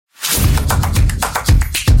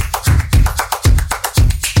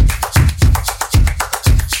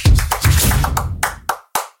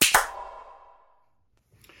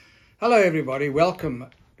Hello everybody, welcome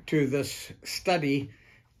to this study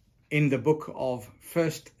in the book of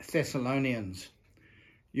 1 Thessalonians.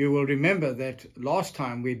 You will remember that last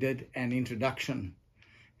time we did an introduction,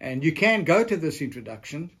 and you can go to this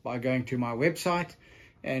introduction by going to my website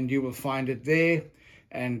and you will find it there,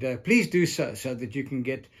 and please do so that you can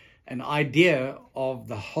get an idea of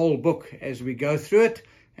the whole book as we go through it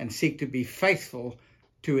and seek to be faithful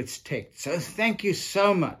to its text. So thank you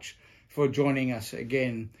so much for joining us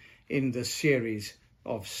again in this series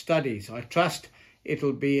of studies. I trust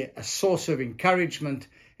it'll be a source of encouragement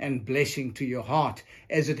and blessing to your heart,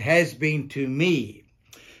 as it has been to me.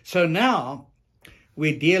 So now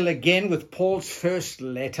we deal again with Paul's first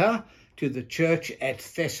letter to the church at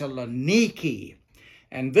Thessaloniki.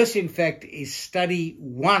 And this, in fact, is study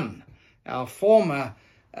 1. Our former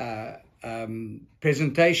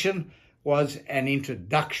presentation was an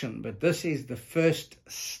introduction, but this is the first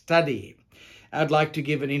study. I'd like to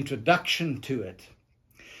give an introduction to it.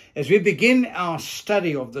 As we begin our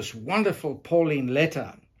study of this wonderful Pauline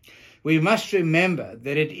letter, we must remember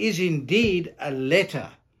that it is indeed a letter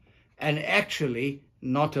and actually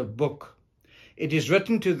not a book. It is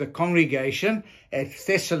written to the congregation at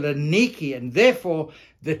Thessaloniki, and therefore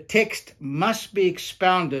the text must be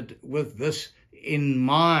expounded with this in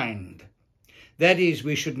mind. That is,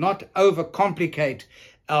 we should not overcomplicate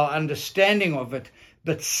our understanding of it,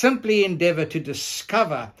 but simply endeavor to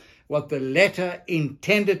discover what the letter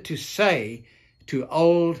intended to say to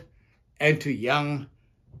old and to young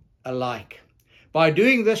alike. By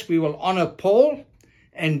doing this, we will honor Paul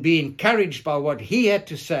and be encouraged by what he had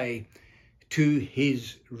to say to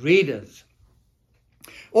his readers.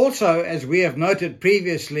 Also, as we have noted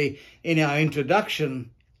previously in our introduction,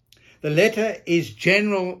 the letter is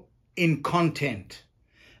general in content,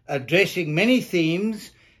 addressing many themes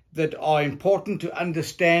that are important to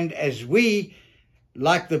understand as we,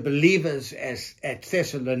 like the believers at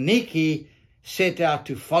Thessaloniki, set out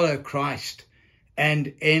to follow Christ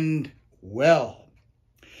and end well.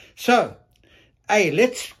 So,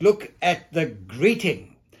 let's look at the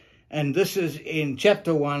greeting. And this is in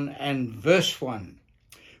chapter 1 and verse 1.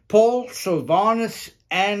 Paul, Silvanus,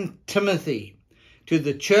 and Timothy, to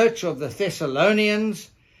the church of the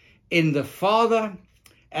Thessalonians, in the Father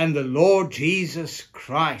and the Lord Jesus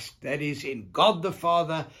Christ. That is, in God the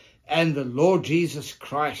Father and the Lord Jesus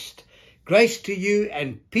Christ. Grace to you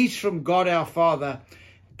and peace from God our Father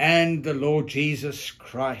and the Lord Jesus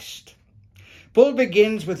Christ. Paul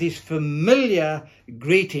begins with his familiar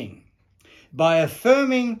greeting by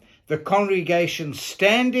affirming the congregation's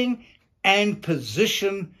standing and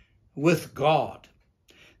position with God.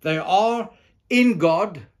 They are in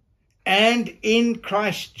God and in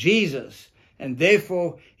Christ Jesus, and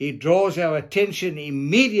therefore he draws our attention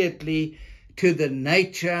immediately to the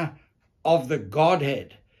nature of the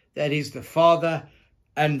Godhead, that is the Father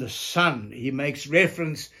and the Son. He makes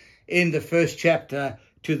reference in the first chapter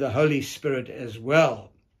to the Holy Spirit as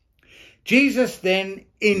well. Jesus then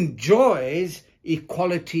enjoys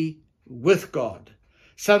equality with God,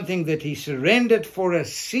 something that he surrendered for a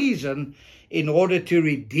season in order to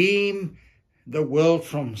redeem the world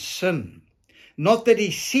from sin. Not that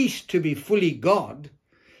he ceased to be fully God,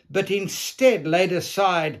 but instead laid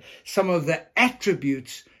aside some of the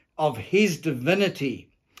attributes of his divinity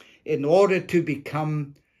in order to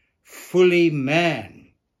become fully man.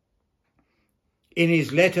 In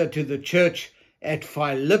his letter to the church at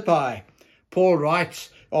Philippi, Paul writes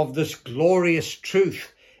of this glorious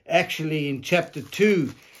truth, actually in chapter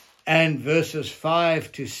 2 and verses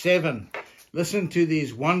 5 to 7. Listen to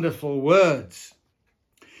these wonderful words.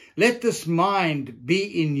 Let this mind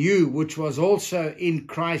be in you, which was also in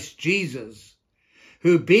Christ Jesus,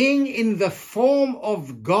 who being in the form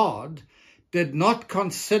of God, did not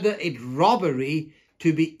consider it robbery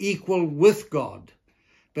to be equal with God,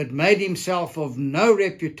 but made himself of no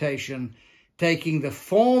reputation, taking the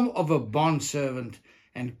form of a bondservant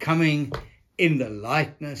and coming in the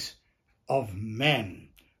likeness of man.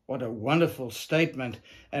 What a wonderful statement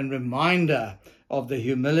and reminder of the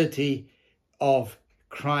humility of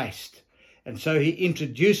Christ. And so he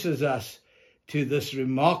introduces us to this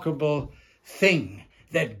remarkable thing,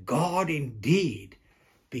 that God indeed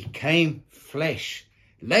became flesh,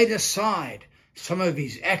 laid aside some of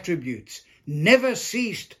his attributes, never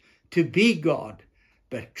ceased to be God,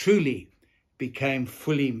 but truly became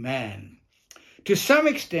fully man. To some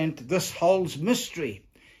extent, this holds mystery.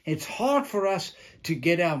 It's hard for us to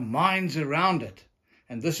get our minds around it.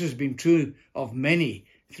 And this has been true of many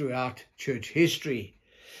throughout church history.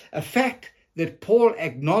 A fact that Paul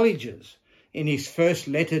acknowledges in his first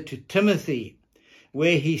letter to Timothy,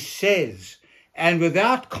 where he says, and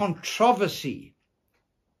without controversy,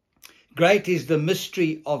 Great is the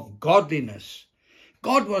mystery of godliness.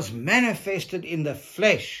 God was manifested in the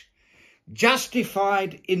flesh,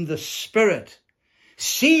 justified in the Spirit,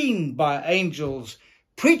 seen by angels,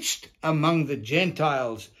 preached among the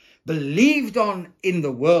Gentiles, believed on in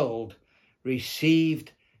the world,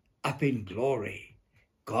 received up in glory.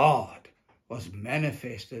 God was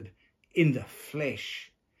manifested in the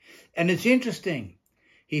flesh. And it's interesting.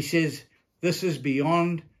 He says this is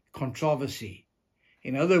beyond controversy.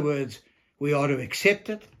 In other words, we ought to accept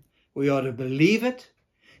it. We ought to believe it,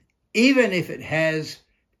 even if it has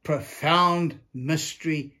profound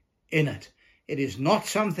mystery in it. It is not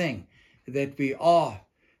something that we are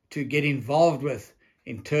to get involved with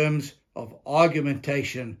in terms of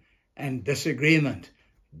argumentation and disagreement.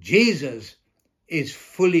 Jesus is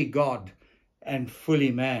fully God and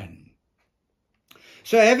fully man.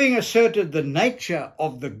 So having asserted the nature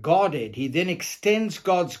of the Godhead, he then extends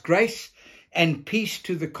God's grace and peace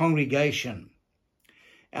to the congregation.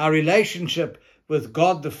 Our relationship with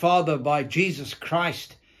God the Father by Jesus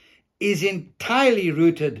Christ is entirely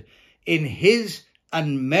rooted in his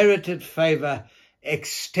unmerited favor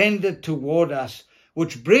extended toward us,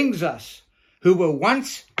 which brings us, who were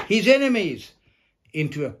once his enemies,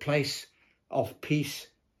 into a place of peace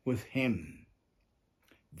with him.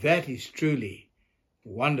 That is truly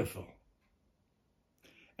wonderful.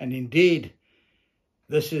 And indeed,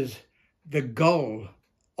 this is the goal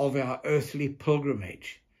of our earthly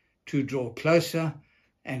pilgrimage, to draw closer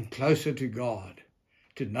and closer to God,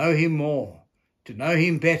 to know him more, to know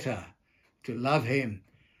him better, to love him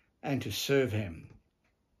and to serve him.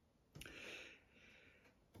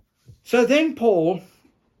 So then Paul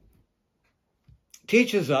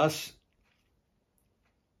teaches us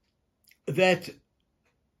that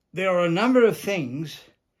there are a number of things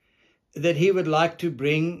that he would like to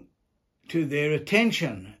bring to their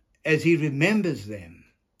attention as he remembers them,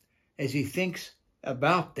 as he thinks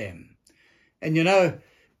about them. And you know,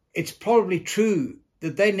 it's probably true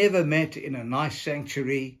that they never met in a nice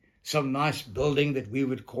sanctuary, some nice building that we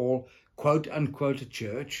would call, quote unquote, a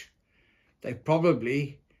church. They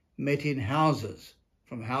probably met in houses,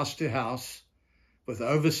 from house to house, with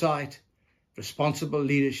oversight, responsible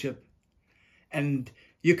leadership. And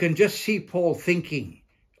you can just see Paul thinking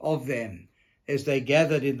of them as they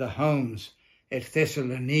gathered in the homes at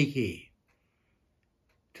Thessaloniki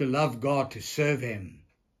to love God, to serve him,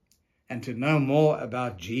 and to know more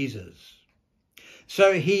about Jesus.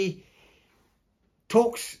 So he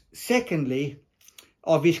talks, secondly,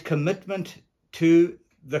 of his commitment to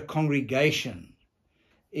the congregation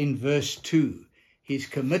in verse 2. His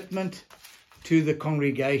commitment to the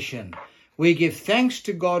congregation. We give thanks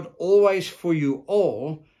to God always for you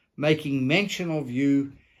all, making mention of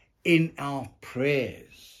you in our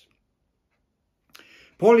prayers.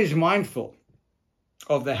 Paul is mindful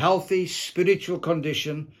of the healthy spiritual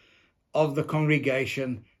condition of the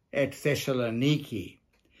congregation at Thessaloniki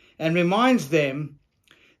and reminds them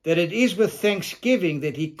that it is with thanksgiving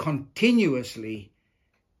that he continuously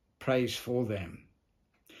prays for them.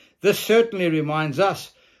 This certainly reminds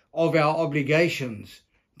us of our obligations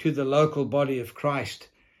to the local body of Christ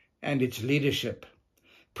and its leadership.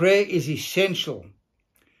 Prayer is essential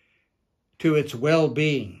to its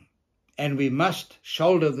well-being, and we must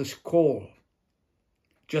shoulder this call,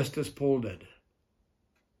 just as Paul did.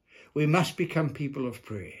 We must become people of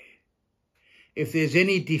prayer. If there's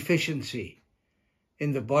any deficiency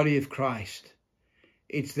in the body of Christ,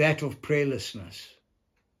 it's that of prayerlessness.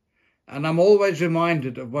 And I'm always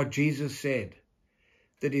reminded of what Jesus said,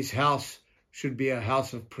 that his house should be a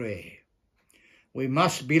house of prayer. We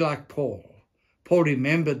must be like Paul. Paul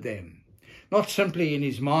remembered them, not simply in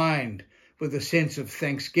his mind with a sense of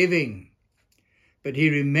thanksgiving, but he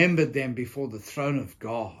remembered them before the throne of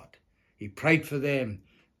God. He prayed for them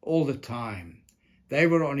all the time. They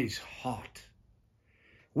were on his heart.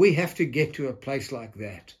 We have to get to a place like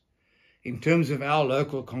that in terms of our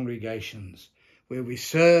local congregations, where we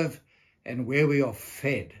serve and where we are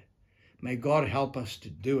fed. May God help us to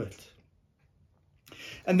do it.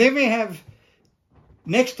 And then we have,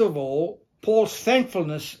 next of all, Paul's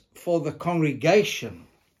thankfulness for the congregation.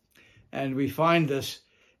 And we find this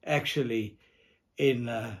actually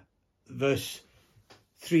in verse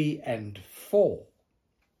 3 and 4.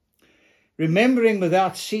 Remembering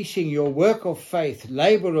without ceasing your work of faith,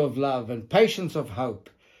 labor of love, and patience of hope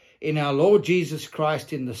in our Lord Jesus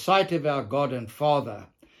Christ in the sight of our God and Father,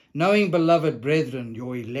 knowing, beloved brethren,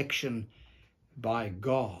 your election by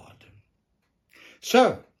God.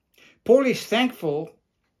 So, Paul is thankful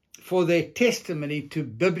for their testimony to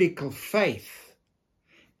biblical faith,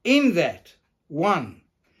 in that, 1,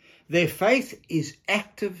 their faith is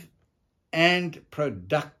active and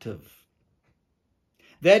productive.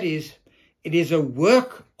 That is, it is a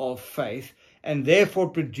work of faith and therefore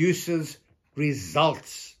produces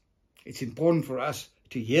results. It's important for us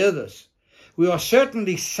to hear this. We are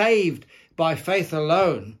certainly saved by faith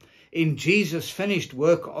alone in Jesus' finished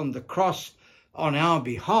work on the cross on our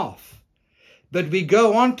behalf. But we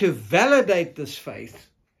go on to validate this faith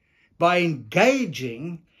by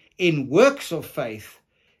engaging in works of faith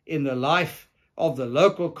in the life of the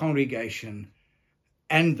local congregation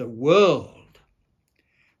and the world.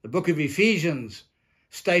 The book of Ephesians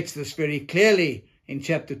states this very clearly in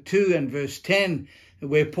chapter 2 and verse 10,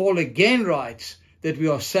 where Paul again writes that we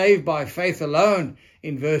are saved by faith alone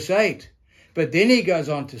in verse 8. But then he goes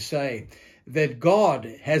on to say that God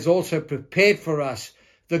has also prepared for us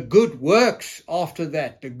the good works after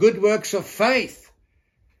that, the good works of faith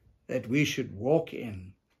that we should walk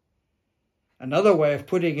in. Another way of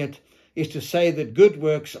putting it is to say that good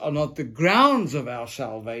works are not the grounds of our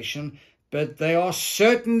salvation, but they are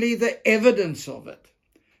certainly the evidence of it.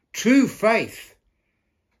 True faith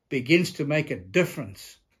begins to make a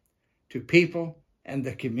difference to people and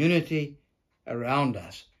the community around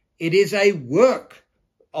us. It is a work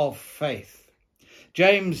of faith.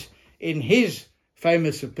 James, in his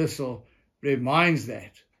famous epistle, reminds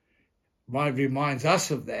us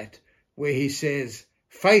of that, where he says,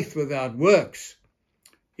 faith without works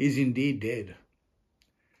is indeed dead.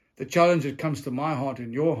 The challenge that comes to my heart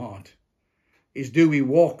and your heart is, do we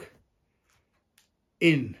walk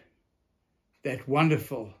in that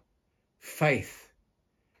wonderful faith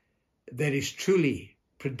that is truly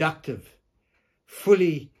productive,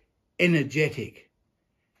 fully energetic,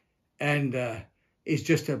 and is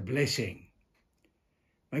just a blessing?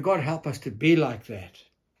 May God help us to be like that.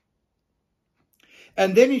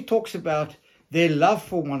 And then he talks about their love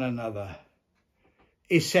for one another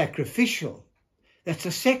is sacrificial. That's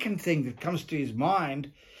the second thing that comes to his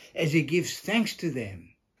mind as he gives thanks to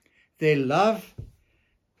them. Their love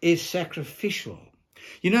is sacrificial.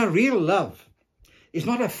 You know, real love is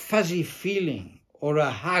not a fuzzy feeling or a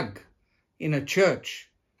hug in a church.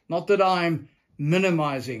 Not that I'm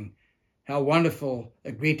minimizing how wonderful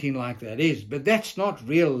a greeting like that is, but that's not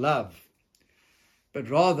real love. But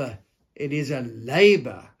rather, it is a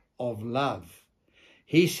labor of love.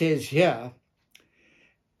 He says here,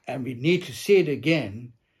 and we need to see it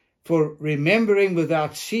again, for remembering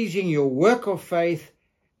without ceasing your work of faith,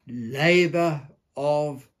 labor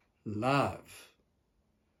of love.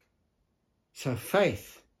 So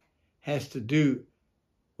faith has to do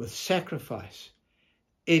with sacrifice.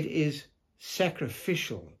 It is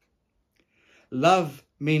sacrificial. Love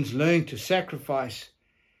means learning to sacrifice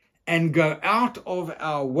and go out of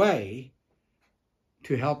our way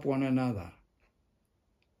to help one another.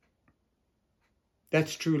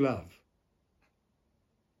 That's true love.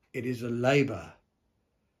 It is a labor.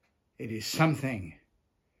 It is something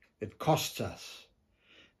that costs us.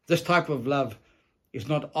 This type of love is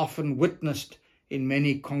not often witnessed in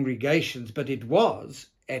many congregations, but it was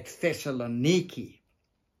at Thessaloniki.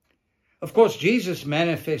 Of course, Jesus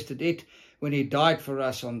manifested it when he died for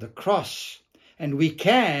us on the cross, and we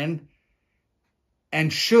can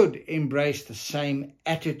and should embrace the same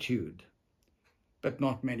attitude, but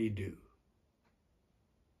not many do.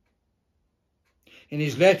 In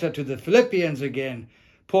his letter to the Philippians again,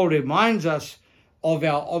 Paul reminds us of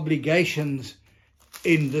our obligations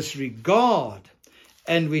in this regard.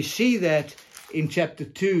 And we see that in chapter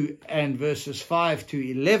 2 and verses 5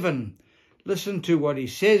 to 11. Listen to what he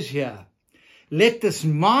says here. Let this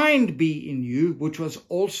mind be in you, which was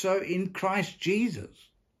also in Christ Jesus.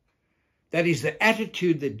 That is the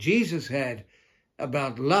attitude that Jesus had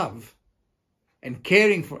about love and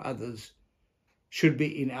caring for others should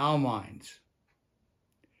be in our minds.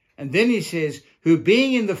 And then he says, who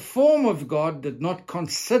being in the form of God did not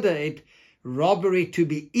consider it robbery to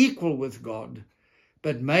be equal with God,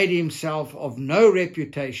 but made himself of no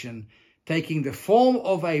reputation, taking the form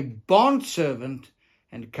of a bondservant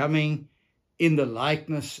and coming in the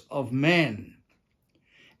likeness of man.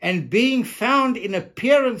 And being found in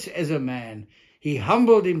appearance as a man, he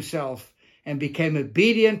humbled himself and became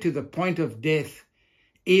obedient to the point of death,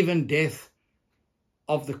 even death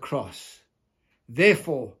of the cross.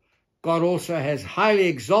 Therefore, God also has highly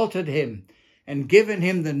exalted him and given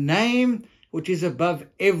him the name which is above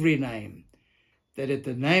every name, that at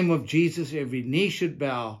the name of Jesus every knee should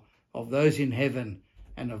bow, of those in heaven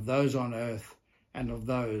and of those on earth and of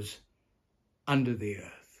those under the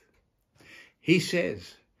earth. He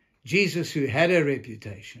says, Jesus, who had a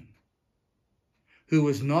reputation, who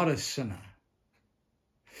was not a sinner,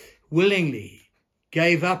 willingly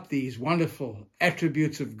gave up these wonderful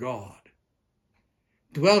attributes of God,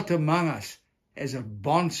 dwelt among us as a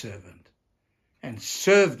bondservant, and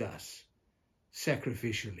served us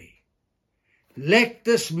sacrificially. Let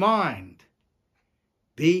this mind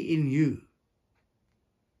be in you,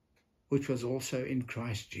 which was also in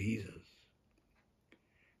Christ Jesus.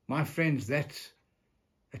 My friends, that's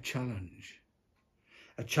a challenge.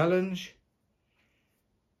 A challenge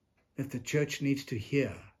that the church needs to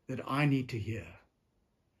hear, that I need to hear,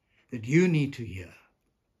 that you need to hear.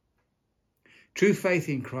 True faith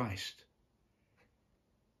in Christ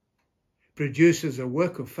produces a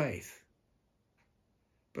work of faith,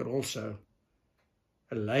 but also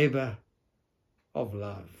a labor of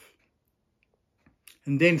love.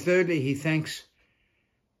 And then thirdly, he thanks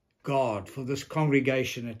God for this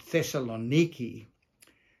congregation at Thessaloniki,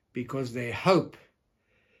 because their hope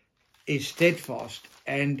is steadfast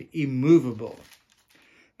and immovable.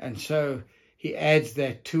 And so he adds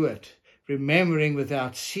that to it, remembering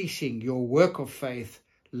without ceasing your work of faith,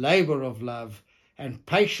 labor of love, and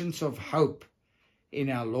patience of hope in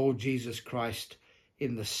our Lord Jesus Christ,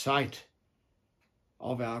 in the sight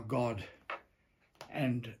of our God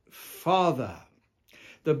and Father.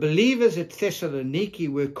 The believers at Thessaloniki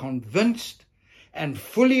were convinced and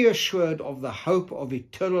fully assured of the hope of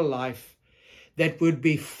eternal life that would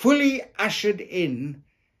be fully ushered in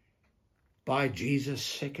by Jesus'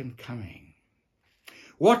 second coming.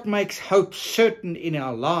 What makes hope certain in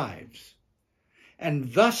our lives,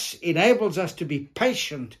 and thus enables us to be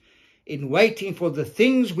patient in waiting for the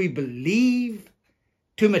things we believe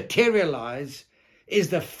to materialize, is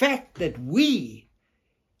the fact that we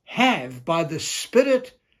have, by the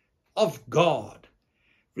Spirit of God,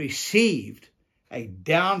 received a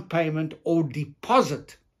down payment or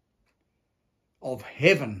deposit of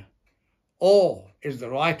heaven, or, as the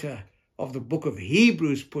writer of the book of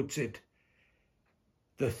Hebrews puts it,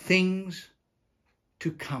 the things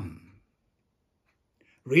to come.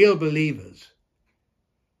 Real believers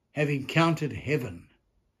have encountered heaven.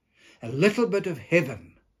 A little bit of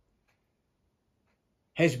heaven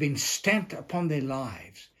has been stamped upon their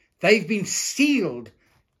lives. They've been sealed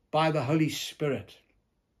by the Holy Spirit.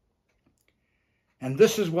 And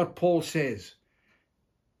this is what Paul says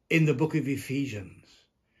in the book of Ephesians.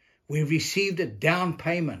 We received a down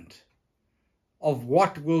payment of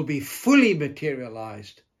what will be fully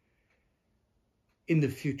materialized in the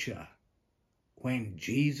future when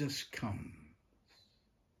Jesus comes.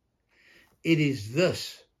 It is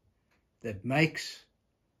this that makes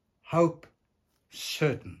hope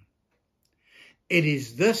certain. It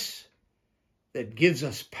is this that gives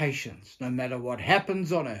us patience, no matter what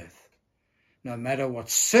happens on earth, no matter what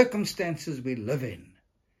circumstances we live in.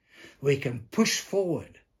 We can push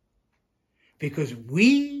forward because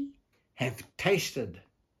we have tasted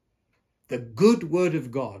the good word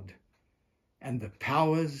of God and the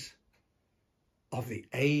powers of the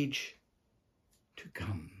age to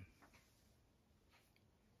come.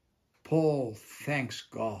 Paul thanks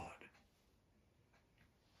God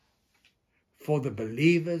for the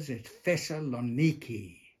believers at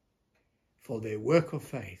Thessaloniki, for their work of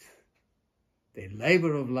faith, their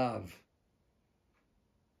labor of love,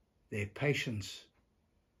 their patience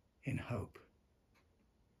in hope.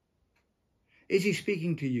 Is he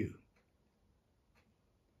speaking to you?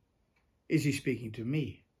 Is he speaking to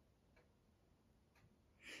me?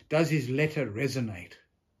 Does his letter resonate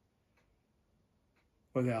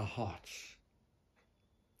with our hearts?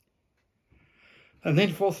 And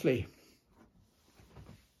then fourthly,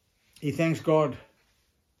 he thanks God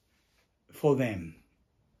for them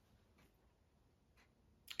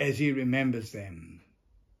as he remembers them,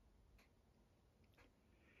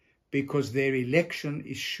 because their election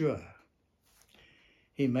is sure.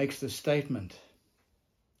 He makes the statement,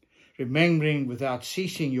 remembering without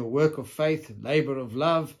ceasing your work of faith, labor of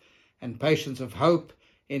love, and patience of hope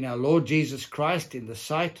in our Lord Jesus Christ, in the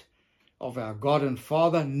sight of our God and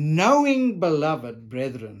Father, knowing, beloved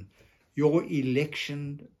brethren, your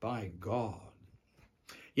election by God.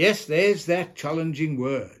 Yes, there's that challenging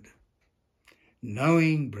word.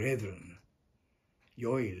 Knowing, brethren,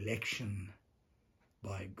 your election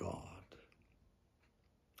by God.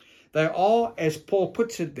 They are, as Paul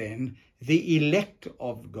puts it then, the elect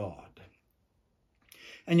of God.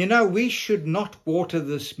 And you know, we should not water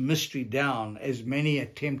this mystery down as many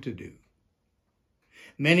attempt to do.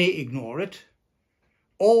 Many ignore it,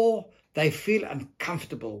 or they feel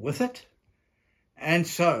uncomfortable with it, and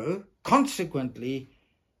so, consequently,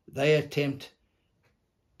 they attempt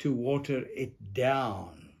to water it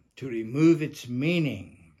down, to remove its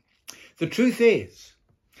meaning. The truth is,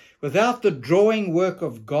 without the drawing work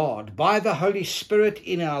of God by the Holy Spirit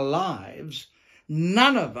in our lives,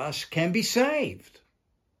 none of us can be saved.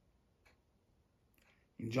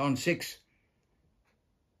 In John 6,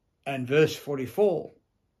 And verse 44,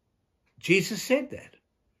 Jesus said that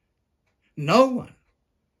no one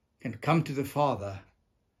can come to the Father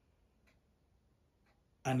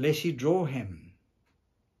unless you draw him.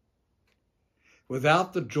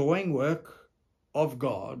 Without the drawing work of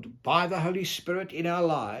God by the Holy Spirit in our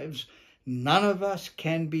lives, none of us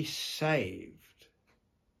can be saved.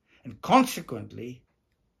 And consequently,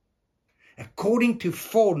 according to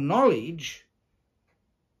foreknowledge,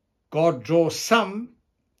 God draws some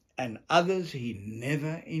and others he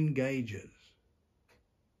never engages.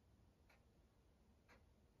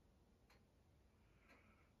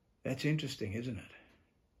 That's interesting, isn't it?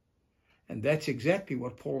 And that's exactly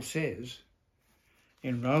what Paul says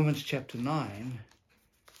in Romans chapter 9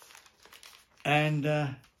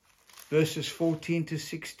 and verses 14 to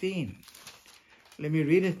 16. Let me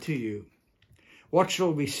read it to you. What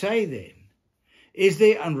shall we say then? Is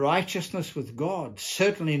there unrighteousness with God?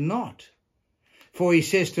 Certainly not. For he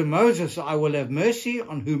says to Moses, I will have mercy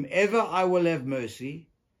on whomever I will have mercy,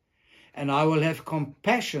 and I will have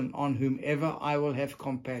compassion on whomever I will have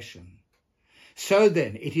compassion. So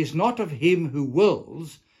then, it is not of him who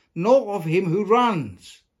wills, nor of him who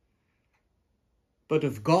runs, but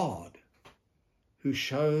of God who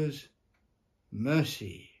shows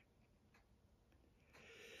mercy.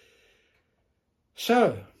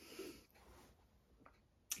 So,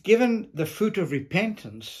 given the fruit of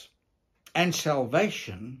repentance and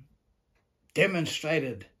salvation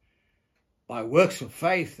demonstrated by works of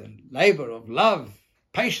faith and labor of love,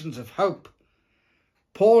 patience of hope,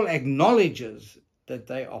 Paul acknowledges that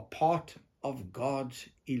they are part of God's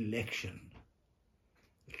election.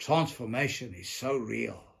 The transformation is so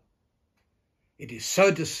real. It is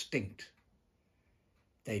so distinct.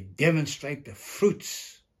 They demonstrate the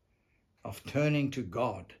fruits of turning to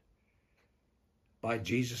God by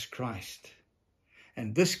Jesus Christ.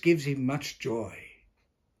 And this gives him much joy,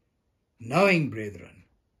 knowing, brethren,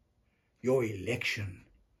 your election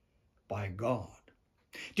by God.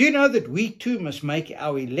 Do you know that we too must make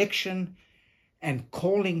our election and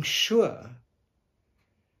calling sure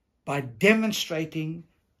by demonstrating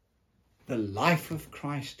the life of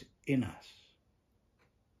Christ in us?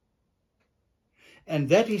 And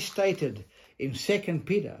that is stated in 2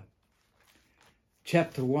 Peter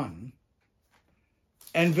chapter 1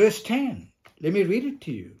 and verse 10. Let me read it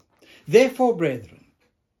to you. Therefore, brethren,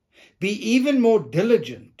 be even more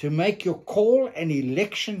diligent to make your call and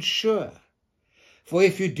election sure. For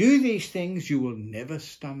if you do these things, you will never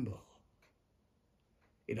stumble.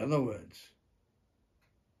 In other words,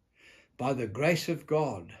 by the grace of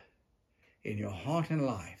God in your heart and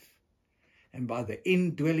life, and by the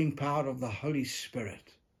indwelling power of the Holy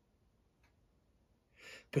Spirit,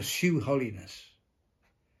 pursue holiness.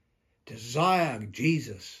 Desire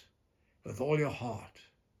Jesus with all your heart.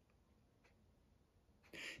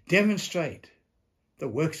 Demonstrate the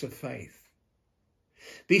works of faith.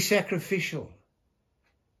 Be sacrificial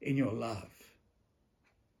in your love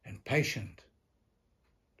and patient,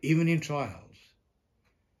 even in trials,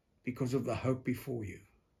 because of the hope before you.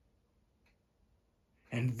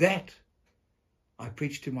 And that I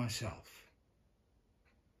preach to myself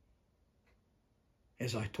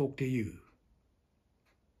as I talk to you.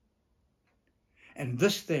 And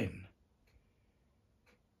this then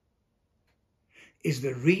is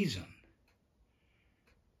the reason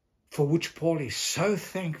for which Paul is so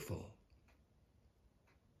thankful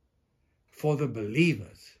for the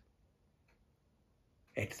believers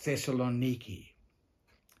at Thessaloniki.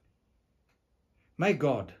 May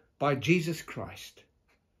God, by Jesus Christ,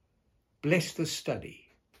 bless the study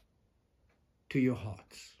to your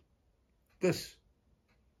hearts. This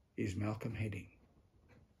is Malcolm Heading.